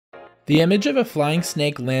The image of a flying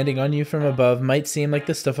snake landing on you from above might seem like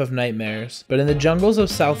the stuff of nightmares, but in the jungles of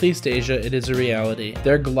Southeast Asia it is a reality.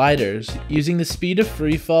 They're gliders, using the speed of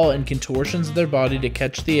freefall and contortions of their body to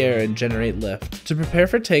catch the air and generate lift. To prepare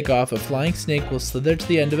for takeoff, a flying snake will slither to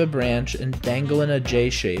the end of a branch and dangle in a J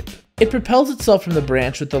shape. It propels itself from the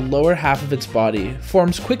branch with the lower half of its body,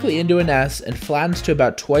 forms quickly into an S, and flattens to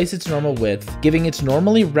about twice its normal width, giving its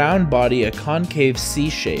normally round body a concave C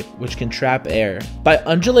shape, which can trap air. By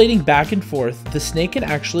undulating back and forth, the snake can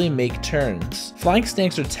actually make turns. Flying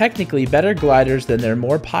snakes are technically better gliders than their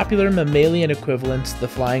more popular mammalian equivalents, the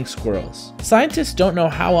flying squirrels. Scientists don't know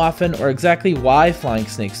how often or exactly why flying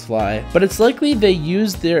snakes fly, but it's likely they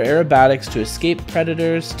use their aerobatics to escape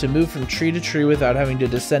predators, to move from tree to tree without having to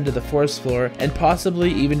descend to the forest floor, and possibly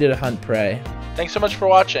even to hunt prey. Thanks so much for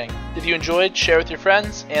watching. If you enjoyed, share with your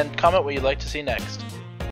friends, and comment what you'd like to see next.